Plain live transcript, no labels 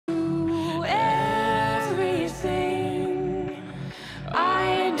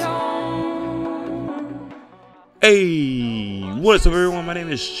Hey, what's up everyone? My name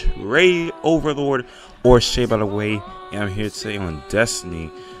is Trey Overlord, or Shay by the way, and I'm here today on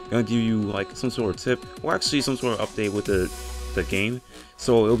Destiny. I'm gonna give you like some sort of tip, or actually some sort of update with the game.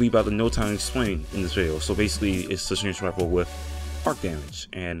 So it'll be about the no time to explain in this video. So basically it's the strange rifle with arc damage.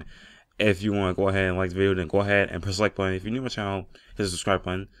 And if you want to go ahead and like the video, then go ahead and press the like button. If you're new to my channel, hit the subscribe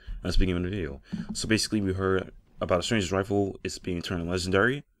button. Let's begin the video. So basically we heard about the strange rifle. It's being turned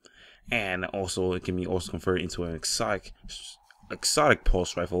legendary. And also it can be also converted into an exotic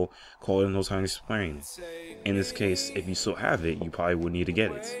pulse rifle called No Time to Explain. In this case, if you still have it, you probably would need to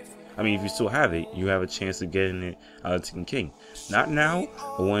get it. I mean, if you still have it, you have a chance of getting it out of Taken King. Not now,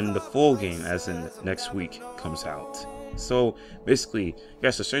 but when the full game, as in next week, comes out. So basically,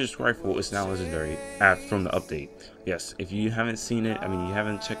 yes, the strangest rifle is now legendary from the update. Yes, if you haven't seen it, I mean, you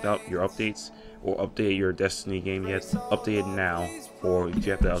haven't checked out your updates or update your Destiny game yet, update it now. Or if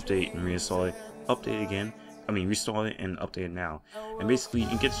you have to update and reinstall it, update it again. I mean, restore it and update it now. And basically, you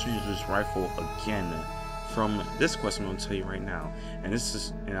can get Stranger's Rifle again from this quest I'm going to tell you right now. And this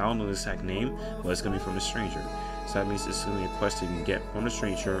is, and I don't know the exact name, but it's going to be from the Stranger. So that means it's going to be a quest that you can get from the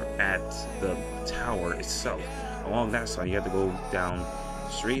Stranger at the tower itself. Along that side, you have to go down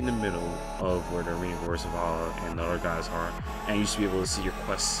straight in the middle of where the Arena of Zavala and the other guys are. And you should be able to see your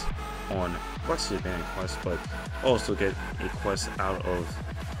quests on quest event quest, but also get a quest out of,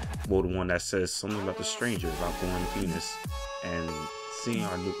 well, the one that says something about the Stranger, about going to Venus and seeing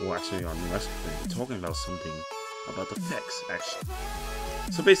our new, well, actually our new expert talking about something about the Vex, actually.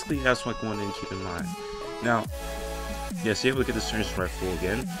 So basically, that's what going to keep in mind. Now, yes, you're able to get the Stranger's Rifle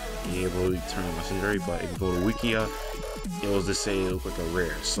again. You're able to turn it legendary, but if you go to Wikia, it will just say it looks like a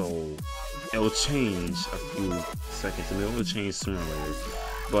rare, so it will change a few seconds, and it will change sooner or later.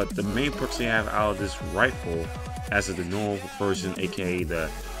 But the main perks they have out of this rifle, as of the normal version, aka the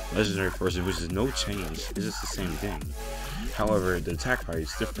legendary version, which is no change, it's just the same thing. However, the attack value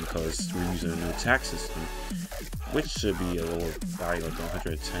is different because we're using a new attack system, which should be a lower value, like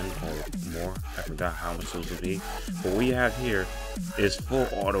 110 or more. I forgot how much those would be. But what you have here is full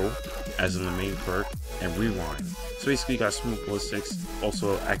auto, as in the main perk, and rewind. So basically, you got smooth ballistics,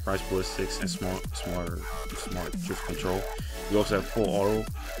 also accurate ballistics, and smart drift control. You also have full auto,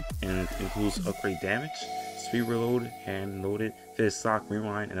 and it includes upgrade damage, speed reload, hand loaded, fit stock,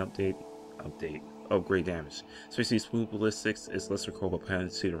 rewind, and upgrade damage. So basically, smooth ballistics is less recoil but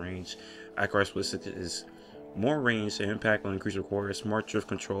penalty to range. Accurate ballistics is more range and impact on increased recoil. Smart drift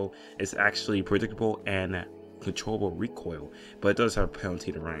control is actually predictable and controllable recoil, but it does have a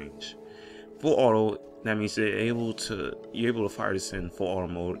penalty to range. Full auto, that means you're able to fire this in full auto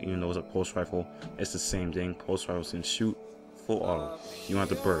mode, even though it's a pulse rifle. It's the same thing. Pulse rifles can shoot full auto. You don't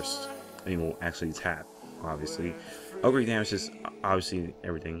have to burst, and you will actually tap, obviously. Upgrade damage is obviously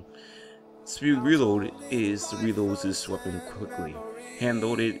everything. Speed reload is to reload this weapon quickly. Hand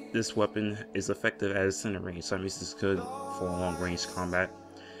loaded, this weapon is effective at center range, so that means it's good for long range combat.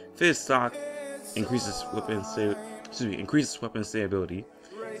 Fit stock increases weapon stability,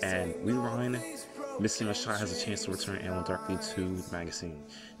 and rewind, missing a shot has a chance to return ammo directly to the magazine.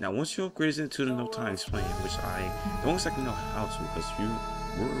 Now, once you upgrade it into the No Time to Explain, which I don't exactly know how to, because you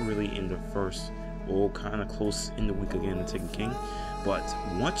were really in the first, or kind of close in the week again to Taken King. But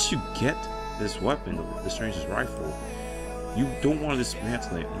once you get this weapon, the Stranger's Rifle, you don't want to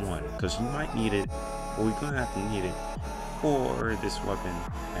dismantle it, one, because you might need it, or you're gonna have to need it for this weapon,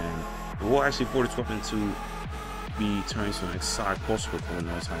 and well, actually for this weapon to be turned into an exotic pulse rifle in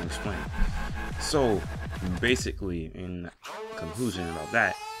No Time to Explain. So basically, in conclusion about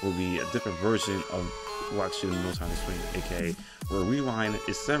that, will be a different version of actually No Time to Explain, aka where rewind,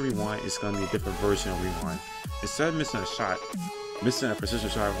 instead of rewind, it's gonna be a different version of rewind. Instead of missing a shot, missing a precision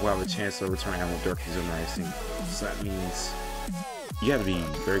shot will have a chance to return ammo directly to the magazine. So that means you have to be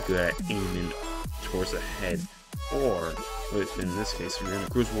very good at aiming towards the head, or in this case, if you're in a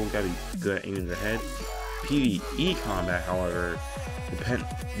crucible, you gotta be good at aiming the head. PvE combat, however,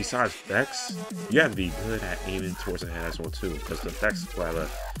 besides Vex, you have to be good at aiming towards the head as well too, because the Vex will have a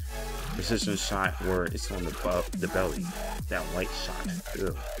precision shot where it's on the belly, that white shot.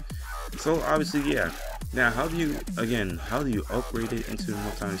 Ugh. So obviously, yeah. Now, how do you upgrade it into No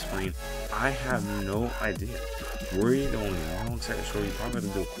Time to Explain? I have no idea. Really don't know exactly. So you probably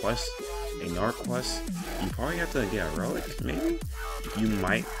have to do a quest, a narc quest. You probably have to get a relic, maybe. You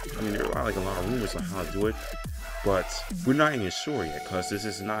might. I mean, there are like a lot of rumors on how to do it, but we're not even sure yet because this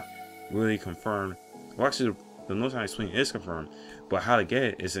is not really confirmed. Well, actually, the No Time to Explain is confirmed, but how to get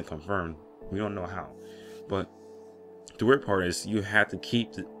it isn't confirmed. We don't know how. But the weird part is you have to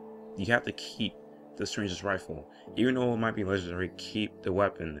keep the Stranger's Rifle, even though it might be legendary. Keep the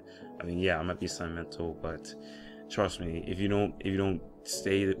weapon. I mean, yeah, it might be sentimental, but Trust me, if you don't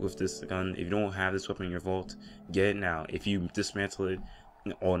stay with this gun, if you don't have this weapon in your vault, get it now. If you dismantle it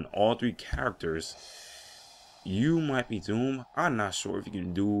on all 3 characters, you might be doomed. I'm not sure if you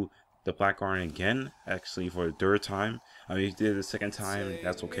can do the Black Iron again, actually, for the 3rd time. I mean, if you did it the 2nd time,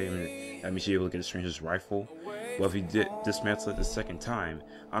 that's okay. I mean, that means you're able to get a Stranger's Rifle. But if you did dismantle it the 2nd time,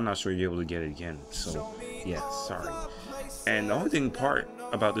 I'm not sure you're able to get it again. So, yeah, sorry. And the only part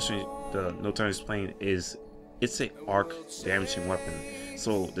about the No Time to Explain is it's a arc damaging weapon.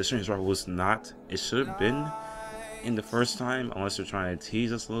 So the Stranger's Rifle was not. It should have been in the 1st time, unless they're trying to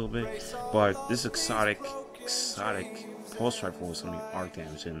tease us a little bit. But this exotic pulse rifle is something arc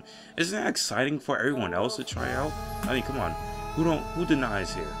damage, and isn't that exciting for everyone else to try out? I mean, come on, who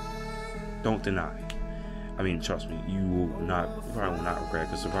denies here? Don't deny. I mean, trust me, you probably will not regret,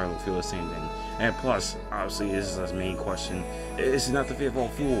 because you probably will feel the same thing. And plus, obviously, this is the main question: it's not the Fate of All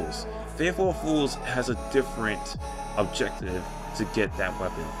Fools. Fate of All Fools has a different objective to get that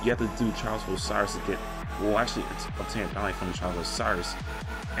weapon. You have to do Trials of Osiris to get. Well, actually, it's obtain a bounty from the Trials of Osiris,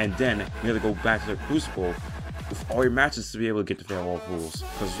 and then you have to go back to the Crucible with all your matches to be able to get the Fate of All Fools.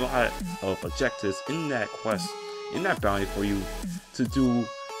 Because there's a lot of objectives in that quest, in that bounty for you to do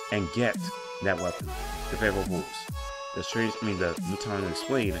and get that weapon, the Fate of All Fools. The No Time to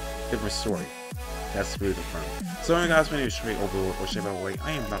Explain, different story. That's really different. So anyway guys, my name is Straight Overlord, or Shea by the way,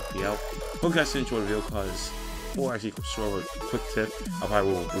 I am about to be out. Hope you guys enjoyed the video, because, or actually show a quick tip, I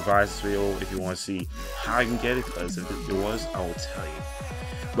probably will revise this video if you want to see how I can get it, because if it was, I will tell you.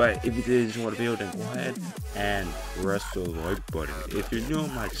 But if you did enjoy the video, then go ahead and press the like button. If you're new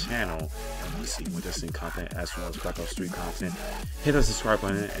on my channel and want to see more Destiny content as well as Black Ops 3 content, hit the subscribe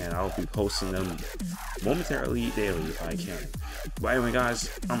button, and I'll be posting them momentarily, daily if I can. But anyway guys,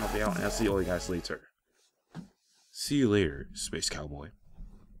 I'm gonna be out, and I'll see all you guys later. See you later, Space Cowboy.